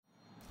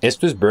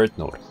Esto es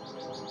BirdNote.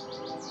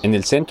 En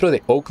el centro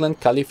de Oakland,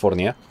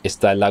 California,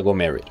 está el lago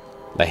Merritt.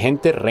 La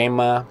gente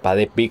rema, va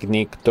de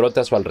picnic, trota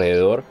a su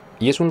alrededor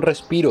y es un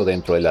respiro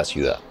dentro de la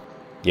ciudad.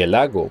 Y el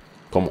lago,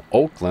 como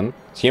Oakland,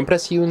 siempre ha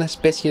sido una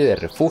especie de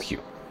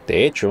refugio.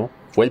 De hecho,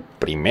 fue el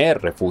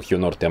primer refugio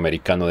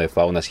norteamericano de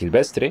fauna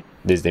silvestre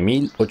desde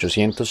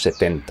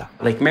 1870.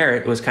 Lake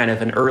Merritt was kind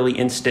of an early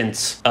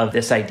instance of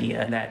this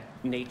idea that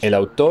El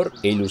autor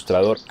e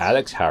ilustrador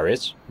Alex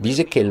Harris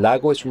dice que el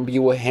lago es un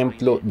vivo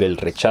ejemplo del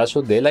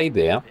rechazo de la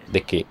idea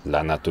de que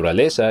la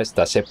naturaleza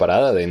está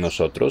separada de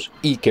nosotros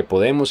y que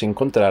podemos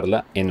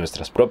encontrarla en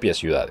nuestras propias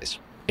ciudades.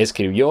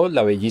 Escribió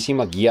la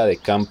bellísima guía de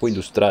campo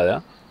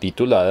ilustrada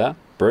titulada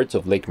Birds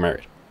of Lake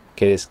Merritt,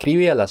 que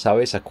describe a las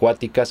aves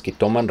acuáticas que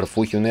toman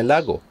refugio en el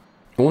lago.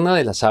 Una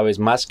de las aves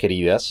más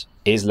queridas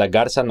es la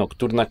garza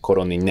nocturna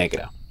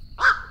coroninegra.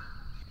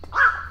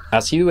 Ha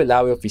sido el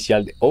ave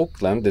oficial de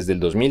Oakland desde el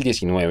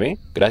 2019,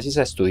 gracias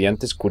a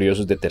estudiantes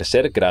curiosos de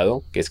tercer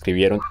grado que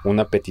escribieron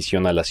una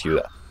petición a la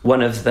ciudad.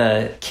 one of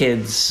the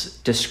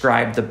kids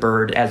described the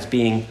bird as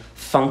being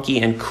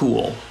funky and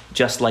cool,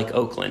 just like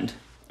Oakland.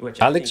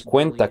 Alex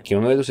cuenta que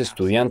uno de los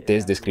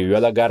estudiantes describió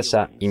a la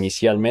garza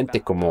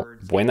inicialmente como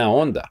buena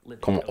onda,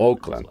 como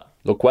Oakland,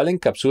 lo cual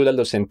encapsula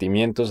los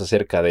sentimientos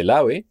acerca del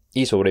ave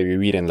y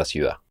sobrevivir en la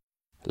ciudad.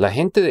 La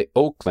gente de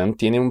Oakland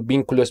tiene un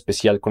vínculo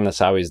especial con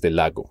las aves del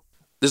lago.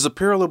 There's a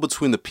parallel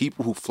between the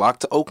people who flock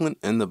to Oakland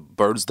and the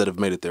birds that have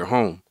made it their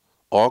home.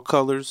 All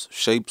colors,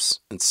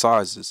 shapes, and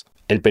sizes.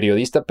 El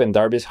periodista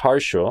Pendarvis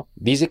Harshaw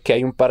dice que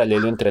hay un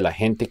paralelo entre la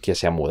gente que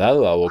se ha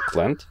mudado a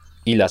Oakland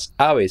y las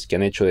aves que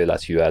han hecho de la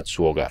ciudad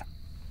su hogar,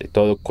 de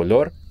todo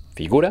color,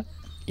 figura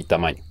y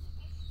tamaño.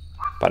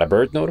 Para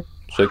BirdNote,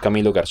 soy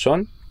Camilo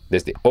Garzón,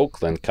 desde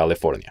Oakland,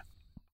 California.